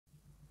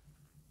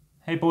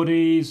Hey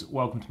buddies,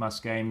 welcome to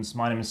AmassGames.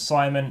 My name is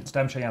Simon.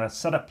 Today I'm showing you how to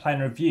set up, play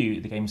and review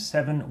the game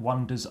 7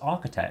 Wonders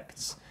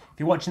Architects. If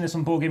you're watching this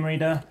on Board Game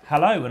Arena,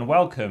 hello and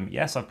welcome.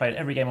 Yes, I've played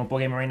every game on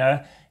Board Game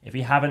Arena. If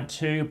you haven't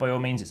too, by all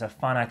means, it's a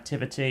fun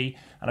activity.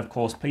 And of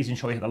course, please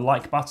ensure you hit the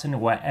like button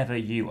wherever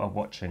you are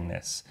watching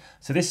this.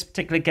 So this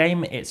particular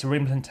game, it's a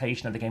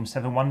reimplementation of the game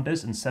 7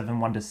 Wonders and 7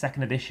 Wonders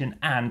 2nd Edition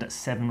and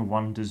 7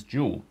 Wonders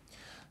Duel.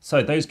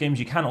 So those games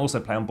you can also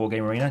play on Board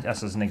Game Arena,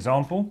 just as an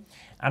example.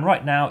 And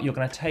right now you're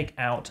going to take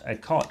out a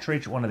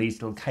cartridge, one of these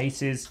little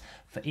cases,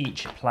 for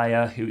each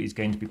player who is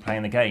going to be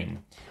playing the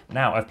game.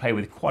 Now I've played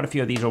with quite a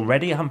few of these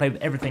already. I haven't played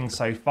with everything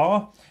so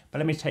far, but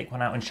let me take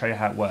one out and show you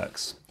how it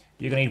works.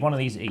 You're going to need one of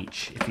these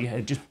each. If you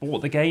had just bought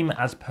the game,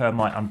 as per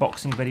my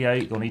unboxing video,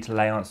 you'll need to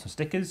lay on some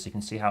stickers so you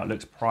can see how it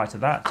looks prior to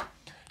that.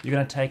 You're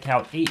going to take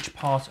out each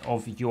part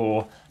of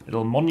your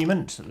little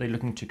monument that you're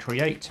looking to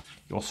create,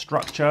 your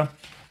structure,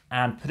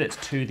 and put it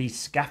to the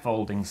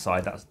scaffolding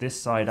side. That's this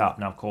side up.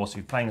 Now, of course, if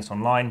you're playing this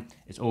online,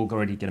 it's all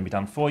already going to be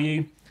done for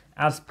you.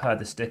 As per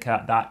the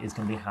sticker, that is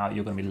going to be how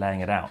you're going to be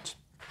laying it out.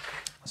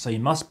 So you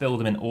must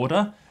build them in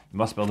order. You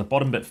must build the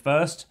bottom bit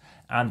first,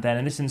 and then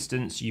in this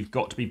instance, you've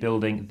got to be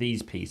building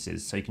these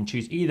pieces. So you can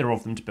choose either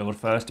of them to build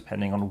first,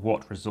 depending on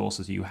what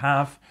resources you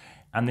have.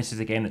 And this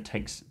is a game that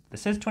takes, it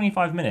says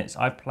 25 minutes.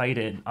 I've played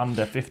it in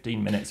under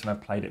 15 minutes, and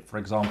I've played it, for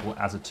example,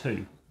 as a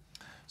 2.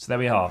 So there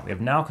we are. We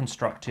have now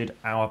constructed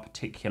our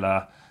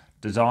particular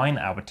design,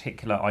 our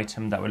particular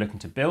item that we're looking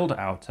to build,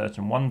 our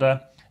certain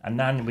wonder, and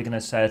then we're going to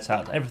set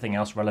out everything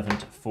else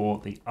relevant for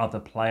the other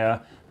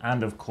player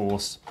and of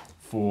course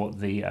for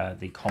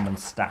the common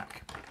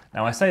stack.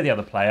 Now I say the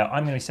other player,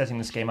 I'm going to be setting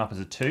this game up as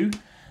a 2,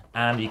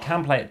 and you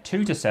can play it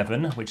 2 to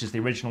 7, which is the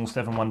original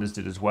 7 Wonders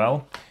did as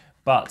well,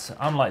 but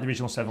unlike the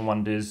original 7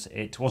 Wonders,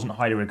 it wasn't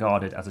highly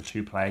regarded as a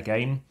 2-player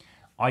game.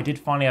 I did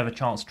finally have a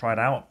chance to try it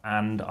out,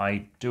 and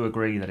I do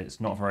agree that it's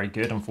not very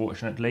good,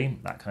 unfortunately.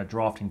 That kind of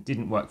drafting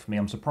didn't work for me.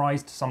 I'm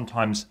surprised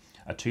sometimes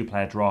a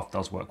 2-player draft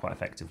does work quite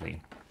effectively.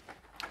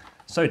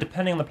 So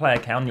depending on the player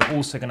count, you're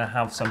also going to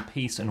have some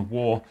peace and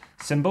war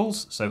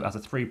symbols. So as a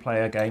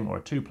 3-player game or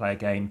a 2-player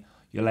game,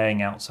 you're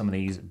laying out some of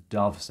these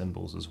dove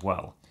symbols as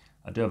well.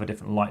 I do have a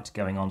different light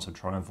going on, so I'm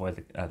trying to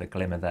avoid the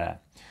glimmer there.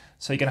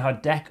 So you're going to have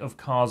a deck of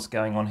cards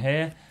going on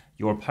here.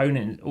 Your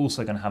opponent is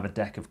also going to have a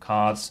deck of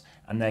cards,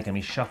 and they're going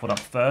to be shuffled up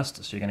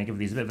first. So you're going to give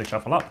these a bit of a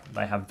shuffle up.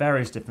 They have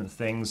various different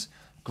things.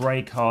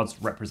 Grey cards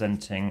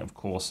representing, of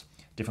course,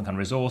 different kind of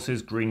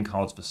resources. Green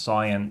cards for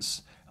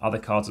science. Other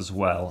cards as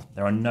well.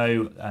 There are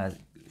no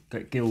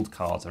guild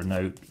cards. There are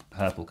no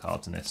purple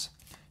cards in this.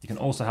 You can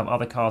also have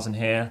other cards in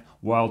here.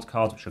 Wild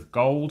cards, which are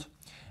gold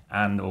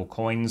or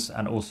coins.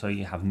 And also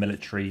you have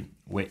military,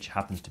 which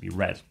happens to be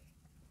red.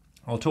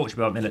 I'll talk to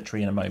you about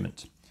military in a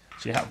moment.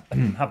 So you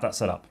have that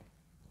set up.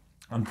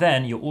 And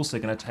then you're also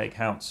going to take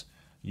out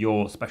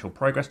your special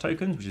progress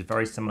tokens, which is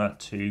very similar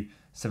to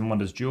 7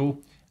 Wonders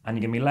Duel. And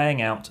you're going to be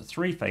laying out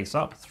 3 face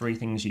up, 3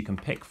 things you can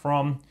pick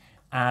from.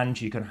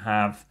 And you can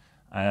have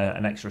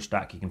an extra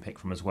stack you can pick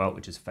from as well,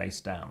 which is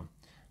face down.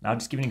 Now, I'll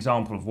just give you an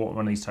example of what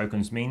one of these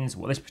tokens means.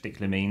 What this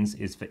particularly means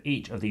is for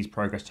each of these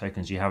progress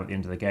tokens you have at the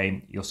end of the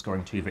game, you're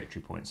scoring 2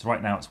 victory points. So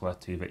right now it's worth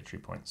 2 victory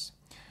points.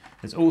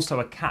 There's also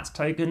a cat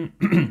token.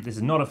 This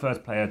is not a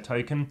first player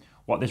token.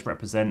 What this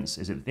represents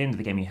is at the end of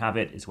the game you have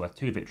it, it's worth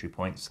 2 victory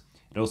points.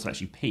 It also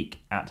lets you peek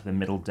at the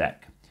middle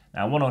deck.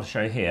 Now what I'll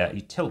show here, you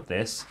tilt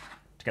this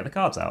to get the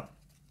cards out.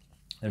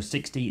 There are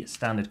 60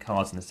 standard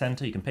cards in the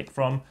center you can pick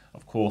from.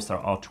 Of course, there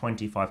are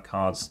 25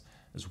 cards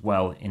as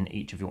well in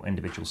each of your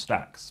individual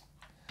stacks.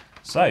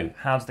 So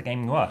how does the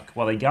game work?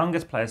 Well, the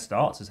youngest player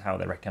starts is how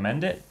they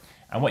recommend it.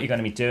 And what you're going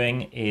to be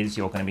doing is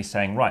you're going to be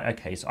saying, right,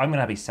 okay, so I'm going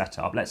to have these set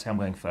up. Let's say I'm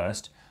going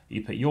first.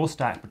 You put your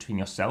stack between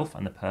yourself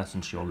and the person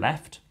to your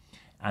left.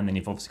 And then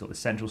you've obviously got the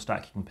central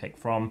stack you can pick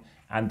from.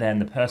 And then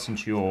the person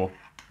to your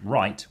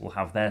right will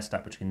have their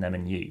stack between them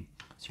and you.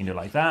 So you can do it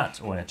like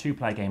that, or in a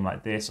 2-player game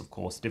like this, of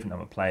course, different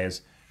number of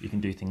players, you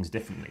can do things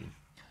differently.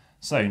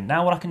 So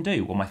now what I can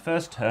do, well, my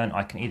first turn,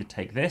 I can either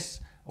take this,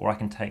 or I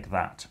can take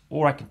that,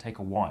 or I can take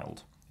a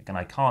wild. Again,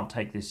 I can't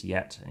take this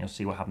yet, and you'll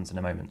see what happens in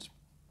a moment.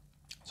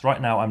 So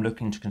right now I'm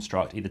looking to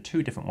construct either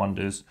 2 different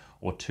wonders,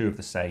 or 2 of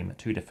the same,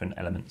 2 different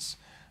elements.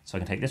 So I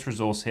can take this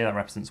resource here, that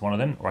represents one of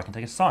them, or I can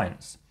take a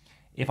science.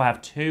 If I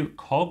have 2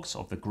 cogs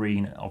of the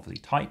green of the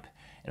type,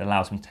 it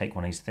allows me to take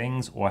one of these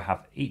things, or I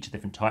have each a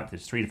different type.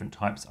 There's 3 different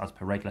types as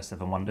per regular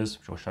 7 Wonders,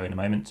 which I'll show you in a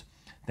moment.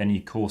 Then,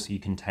 of course, you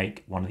can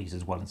take one of these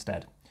as well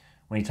instead.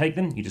 When you take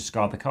them, you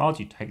discard the cards,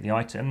 you take the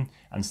item,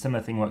 and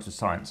similar thing works with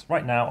science.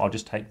 Right now, I'll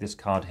just take this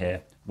card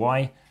here.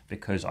 Why?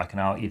 Because I can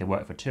now either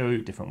work for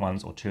 2 different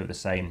ones or 2 of the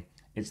same.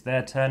 It's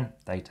their turn,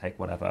 they take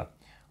whatever.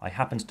 I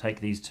happen to take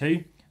these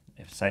 2.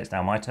 If say it's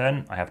now my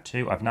turn, I have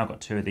 2. I've now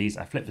got 2 of these.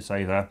 I flip this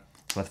over.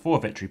 It's worth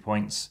 4 victory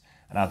points,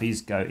 and now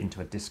these go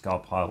into a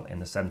discard pile in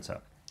the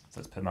center. So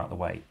let's put them out of the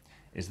way.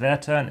 It's their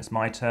turn, it's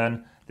my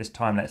turn. This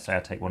time, let's say I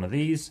take one of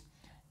these.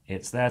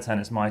 It's their turn,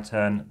 it's my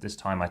turn. This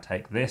time I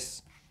take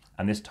this,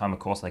 and this time, of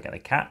course, I get a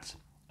cat,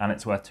 and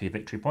it's worth 2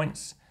 victory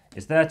points.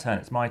 It's their turn,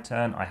 it's my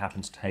turn. I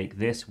happen to take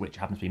this, which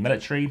happens to be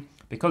military.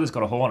 Because it's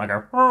got a horn, I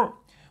go, "Arr!"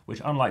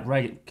 Which unlike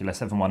regular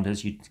Seven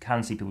Wonders, you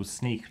can see people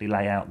sneakily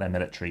lay out their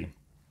military.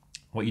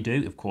 What you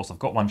do, of course, I've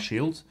got one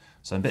shield,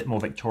 so I'm a bit more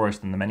victorious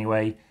than them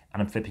anyway,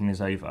 and I'm flipping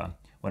this over.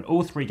 When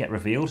all three get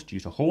revealed due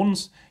to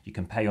horns, you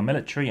can pay your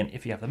military, and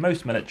if you have the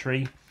most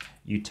military,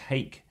 you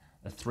take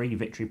a 3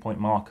 victory point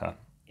marker.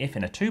 If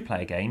in a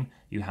 2-player game,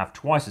 you have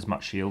twice as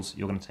much shields,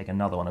 you're going to take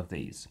another one of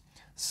these.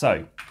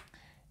 So,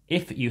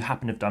 if you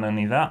happen to have done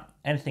any of that,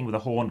 anything with a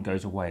horn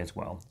goes away as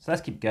well. So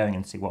let's keep going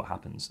and see what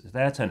happens. It's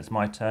their turn, it's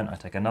my turn, I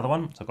take another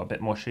one, so I've got a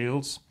bit more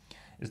shields.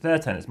 It's their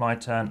turn, it's my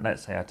turn,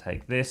 let's say I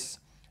take this.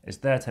 It's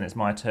their turn, it's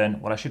my turn.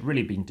 What I should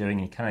really have been doing,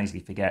 and you can easily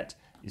forget,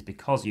 is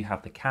because you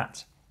have the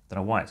cat, I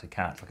don't know why it's a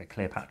cat, like a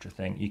Cleopatra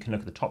thing, you can look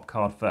at the top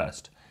card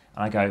first.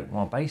 And I go,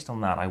 well, based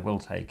on that, I will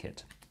take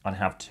it. I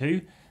have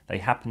 2. They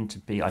happen to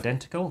be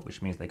identical,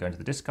 which means they go into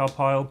the discard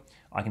pile.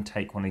 I can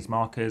take one of these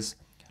markers.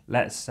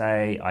 Let's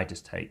say I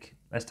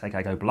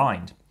go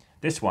blind.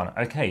 This one,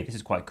 okay, this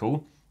is quite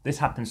cool. This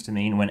happens to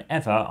mean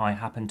whenever I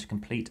happen to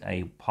complete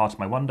a part of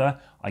my wonder,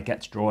 I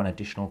get to draw an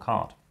additional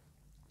card.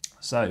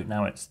 So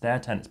now it's their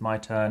turn, it's my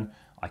turn.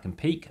 I can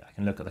peek, I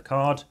can look at the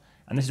card.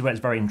 And this is where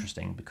it's very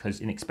interesting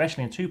because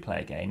especially in a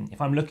 2-player game, if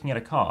I'm looking at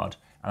a card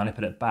and I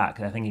put it back,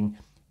 they're thinking,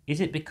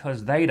 is it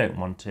because they don't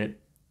want it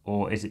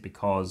or is it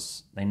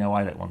because they know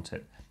I don't want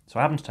it? So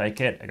I happen to take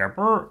it, I go,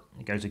 brr,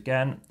 it goes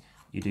again.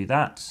 You do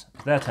that,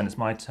 it's their turn, it's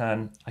my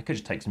turn. I could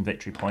just take some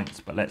victory points,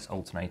 but let's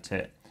alternate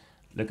it.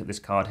 Look at this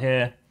card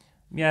here.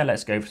 Yeah,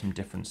 let's go for some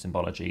different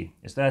symbology.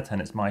 It's their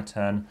turn, it's my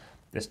turn.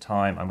 This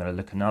time I'm going to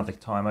look another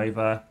time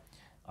over.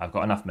 I've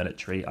got enough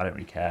military, I don't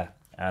really care.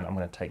 And I'm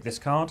going to take this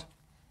card.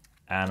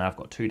 And I've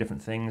got 2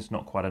 different things,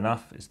 not quite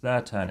enough. It's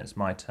their turn, it's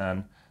my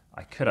turn.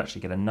 I could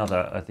actually get another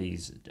of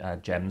these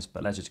gems,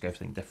 but let's just go for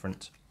something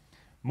different.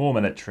 More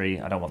military,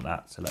 I don't want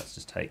that, so let's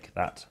just take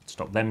that.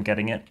 Stop them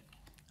getting it.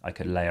 I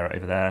could layer it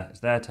over there. It's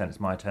their turn, it's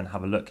my turn.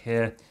 Have a look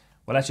here.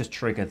 Well, let's just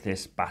trigger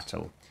this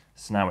battle.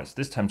 So now it's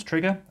this time's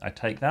trigger. I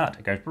take that,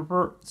 it goes brr,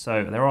 brr.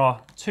 So there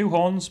are 2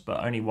 horns,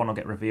 but only one will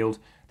get revealed.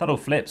 That all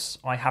flips.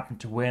 I happen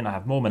to win. I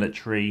have more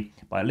military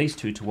by at least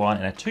 2 to 1.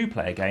 In a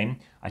 2-player game,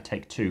 I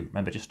take 2.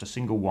 Remember, just a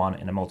single 1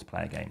 in a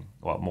multiplayer game.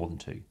 Well, more than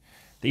 2.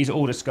 These are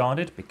all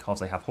discarded because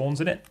they have horns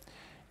in it.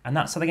 And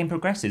that's how the game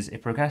progresses.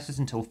 It progresses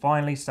until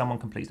finally someone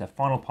completes their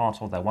final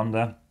part of their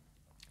wonder.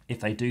 If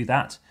they do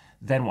that,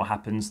 then what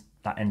happens?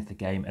 That ends the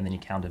game, and then you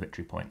count the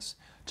victory points.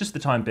 Just for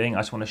the time being, I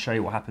just want to show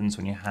you what happens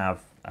when you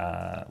have,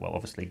 well,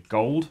 obviously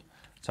gold.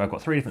 So I've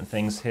got 3 different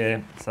things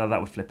here. So that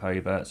would flip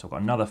over. So I've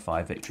got another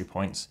 5 victory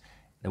points.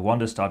 The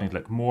wonder's starting to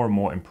look more and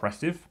more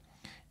impressive.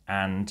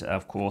 And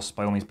of course,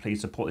 by all means,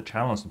 please support the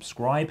channel and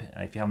subscribe.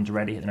 If you haven't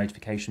already, hit the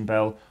notification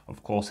bell.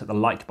 Of course, hit the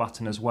like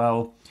button as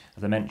well.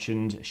 As I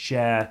mentioned,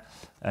 share,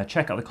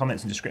 check out the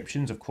comments and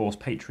descriptions. Of course,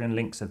 Patreon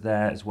links are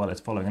there as well as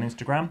following on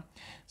Instagram.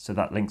 So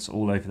that link's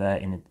all over there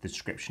in the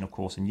description, of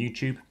course, in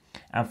YouTube.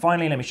 And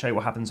finally, let me show you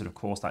what happens when, of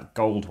course, that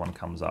gold one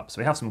comes up.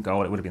 So we have some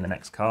gold. It would have been the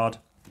next card.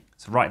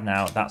 So right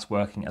now, that's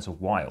working as a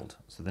wild.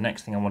 So the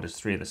next thing I want is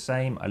 3 of the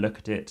same. I look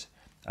at it.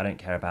 I don't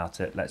care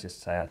about it. Let's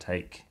just say I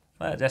take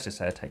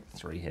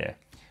 3 here.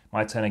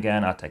 My turn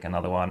again, I'll take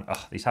another one. Ugh,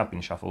 these have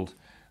been shuffled.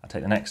 I'll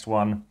take the next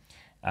one.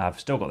 I've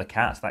still got the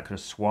cat, so that could have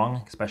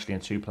swung, especially in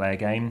a 2-player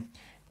game.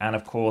 And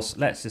of course,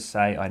 let's just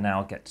say I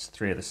now get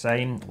 3 of the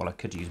same. Well, I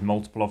could use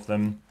multiple of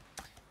them.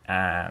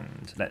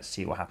 And let's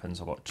see what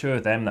happens. I've got 2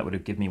 of them. That would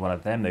have given me one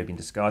of them. They've been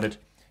discarded.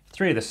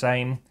 3 of the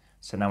same.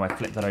 So now I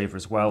flip that over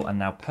as well. And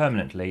now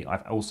permanently,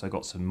 I've also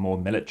got some more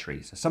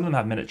military. So some of them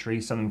have military.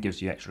 Some of them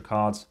gives you extra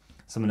cards.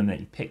 Some of them that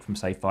you pick from,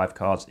 say, 5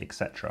 cards,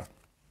 etc.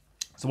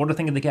 So what do I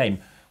think of the game?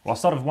 Well, I'll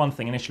start with one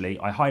thing initially.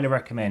 I highly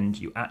recommend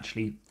you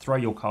actually throw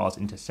your cards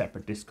into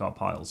separate discard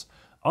piles.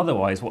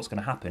 Otherwise, what's going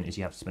to happen is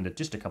you have to spend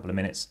just a couple of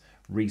minutes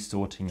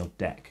resorting your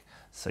deck.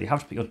 So you have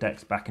to put your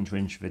decks back into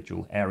an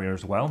individual area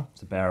as well.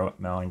 So bear in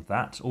mind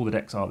that. All the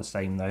decks are the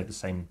same though, the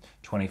same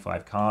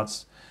 25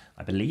 cards,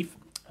 I believe.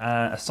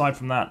 Aside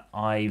from that,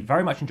 I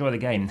very much enjoy the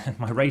game.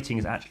 My rating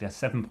is actually a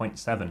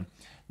 7.7.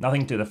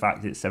 Nothing to do with the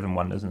fact that it's 7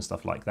 wonders and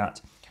stuff like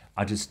that.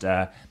 I just,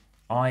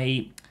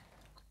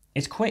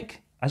 it's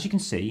quick. As you can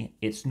see,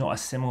 it's not a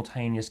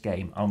simultaneous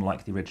game,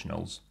 unlike the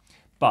originals.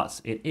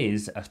 But it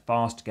is a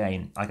fast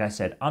game. Like I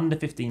said, under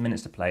 15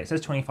 minutes to play. It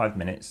says 25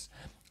 minutes.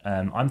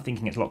 I'm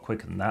thinking it's a lot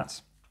quicker than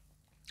that.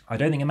 I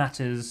don't think it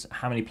matters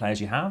how many players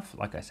you have.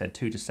 Like I said,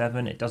 2 to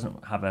 7. It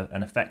doesn't have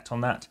an effect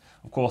on that.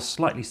 Of course,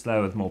 slightly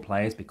slower with more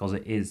players because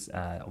it is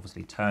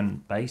obviously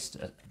turn-based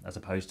as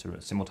opposed to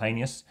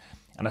simultaneous.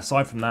 And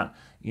aside from that,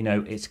 you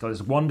know, it's got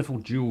this wonderful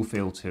dual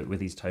feel to it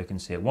with these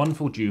tokens here.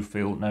 Wonderful dual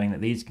feel, knowing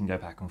that these can go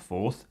back and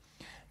forth.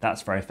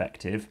 That's very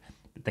effective.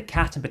 The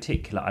cat in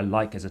particular, I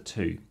like as a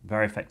 2.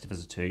 Very effective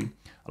as a 2.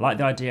 I like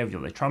the idea of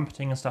the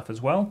trumpeting and stuff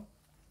as well.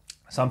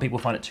 Some people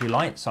find it too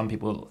light. Some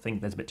people think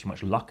there's a bit too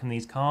much luck in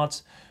these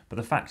cards. But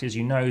the fact is,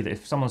 you know that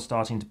if someone's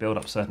starting to build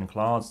up certain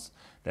cards,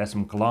 there's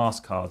some glass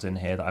cards in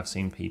here that I've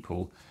seen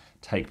people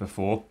take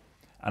before.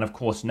 And of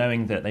course,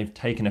 knowing that they've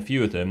taken a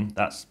few of them,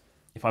 that's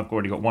if I've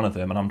already got one of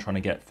them and I'm trying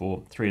to get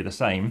for 3 of the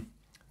same,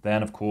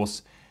 then of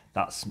course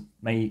that's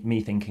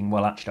me thinking,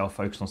 well, actually I'll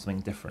focus on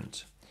something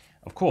different.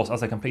 Of course,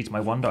 as I completed my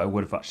wonder, I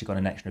would have actually got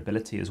an extra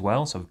ability as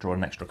well, so I've drawn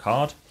an extra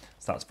card,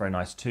 so that's very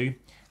nice too.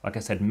 Like I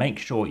said, make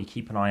sure you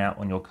keep an eye out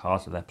on your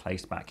cards so they're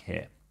placed back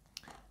here.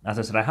 As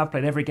I said, I have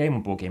played every game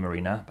on Board Game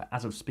Arena, but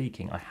as of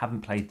speaking, I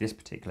haven't played this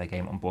particular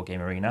game on Board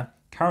Game Arena.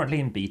 Currently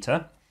in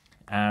beta,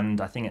 and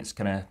I think it's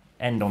going to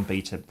end on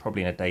beta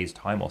probably in a day's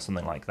time or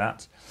something like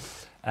that.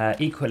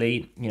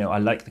 Equally, you know, I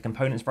like the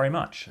components very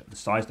much. The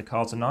size of the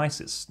cards are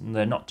nice.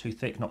 They're not too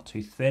thick, not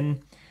too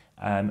thin.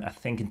 I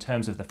think in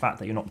terms of the fact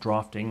that you're not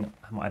drafting,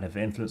 I might have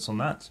influence on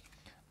that.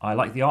 I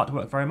like the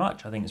artwork very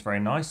much. I think it's very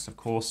nice. Of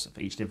course,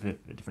 for each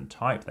different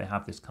type, they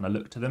have this kind of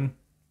look to them,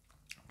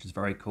 which is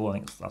very cool. I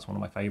think that's one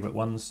of my favourite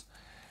ones.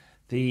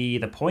 The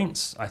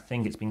points, I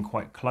think it's been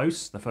quite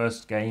close. The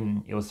first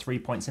game, it was 3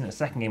 points in it. The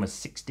second game was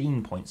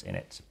 16 points in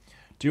it.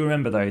 Do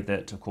remember, though,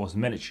 that, of course,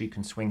 military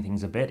can swing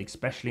things a bit,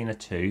 especially in a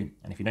 2.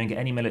 And if you don't get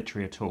any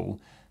military at all,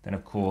 then,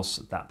 of course,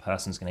 that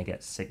person's going to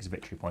get 6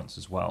 victory points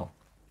as well.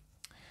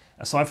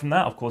 Aside from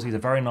that, of course, these are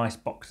very nice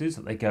boxes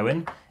that they go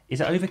in.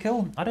 Is it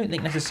overkill? I don't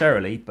think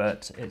necessarily,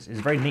 but it's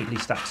very neatly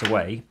stacked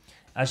away.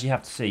 As you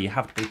have to see, you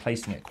have to be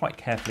placing it quite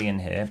carefully in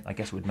here. I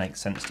guess it would make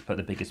sense to put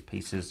the biggest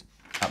pieces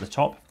at the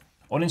top.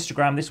 On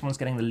Instagram, this one's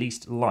getting the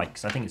least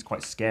likes. I think it's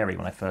quite scary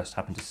when I first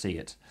happened to see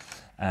it.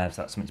 So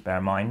that's something to bear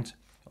in mind.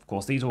 Of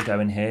course, these all go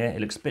in here. It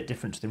looks a bit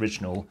different to the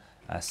original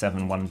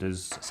 7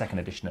 Wonders, 2nd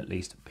edition at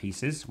least,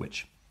 pieces,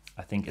 which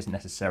I think isn't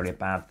necessarily a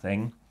bad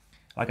thing.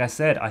 Like I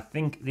said, I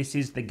think this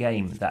is the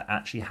game that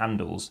actually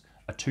handles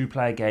a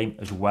 2-player game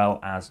as well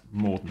as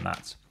more than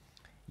that.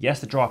 Yes,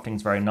 the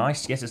drafting's very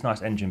nice. Yes, it's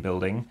nice engine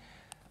building.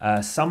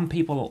 Some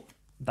people,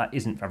 that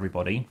isn't for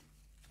everybody.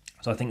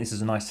 So I think this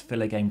is a nice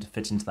filler game to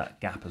fit into that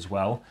gap as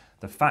well.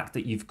 The fact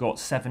that you've got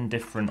 7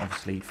 different,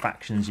 obviously,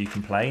 factions you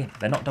can play.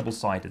 They're not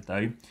double-sided,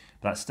 though.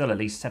 But that's still at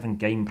least 7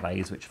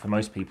 gameplays, which for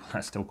most people,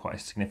 that's still quite a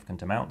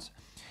significant amount.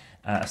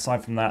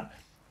 Aside from that,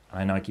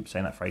 I know I keep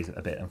saying that phrase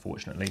a bit,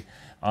 unfortunately.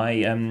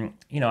 I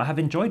have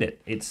enjoyed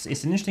it. It's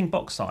an interesting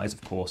box size,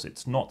 of course.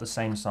 It's not the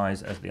same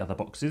size as the other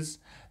boxes,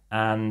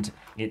 and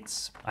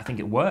I think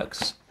it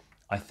works.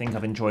 I think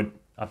I've enjoyed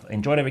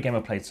every game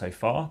I've played so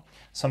far.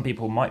 Some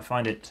people might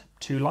find it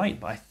too light,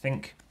 but I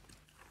think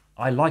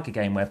I like a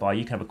game whereby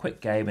you can have a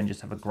quick game and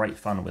just have a great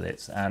fun with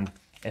it. And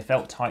it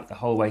felt tight the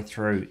whole way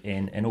through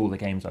in all the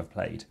games I've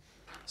played.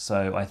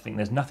 So I think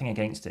there's nothing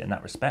against it in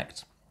that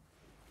respect.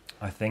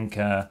 I think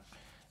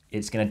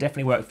it's going to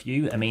definitely work for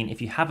you. I mean,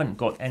 if you haven't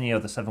got any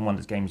of the 7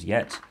 Wonders games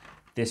yet,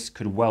 this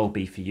could well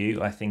be for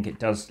you. I think it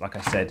does, like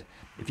I said,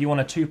 if you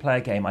want a 2-player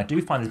game, I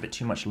do find there's a bit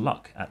too much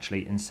luck,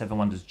 actually, in 7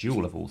 Wonders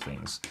Duel, of all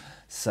things.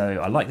 So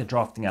I like the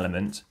drafting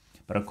element,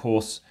 but of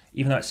course,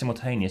 even though it's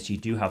simultaneous, you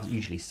do have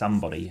usually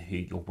somebody who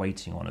you're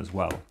waiting on as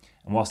well.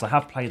 And whilst I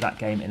have played that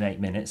game in 8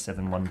 minutes,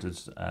 7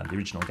 Wonders, the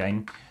original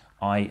game,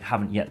 I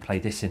haven't yet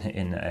played this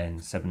in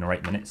 7 or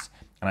 8 minutes.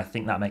 And I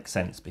think that makes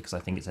sense because I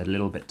think it's a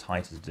little bit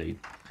tighter to do.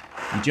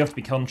 You do have to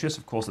be conscious,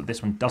 of course, that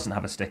this one doesn't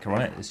have a sticker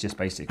on it. It's just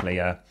basically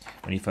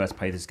when you first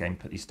play this game,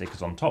 put these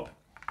stickers on top.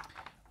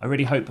 I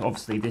really hope,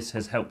 obviously, this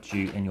has helped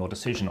you in your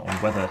decision on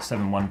whether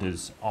 7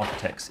 Wonders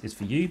Architects is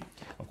for you.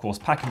 Of course,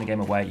 packing the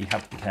game away, you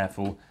have to be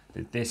careful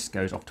that this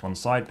goes off to one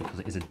side because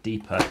it is a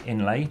deeper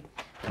inlay.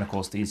 And of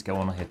course, these go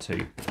on here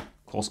too.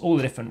 Of course, all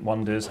the different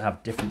Wonders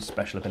have different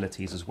special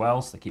abilities as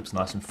well, so it keeps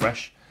nice and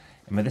fresh.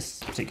 And with this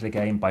particular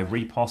game by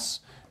Repos,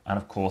 and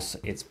of course,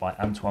 it's by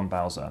Antoine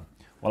Bowser.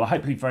 Well, I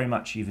hope very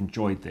much you've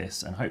enjoyed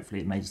this, and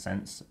hopefully it made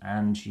sense,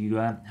 and you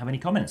have any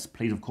comments,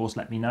 please, of course,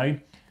 let me know.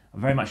 I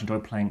very much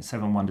enjoyed playing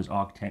 7 Wonders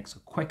Architects, a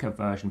quicker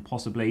version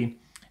possibly,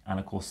 and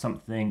of course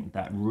something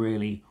that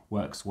really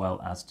works well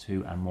as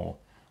 2 and more.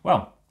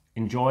 Well,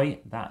 enjoy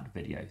that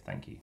video. Thank you.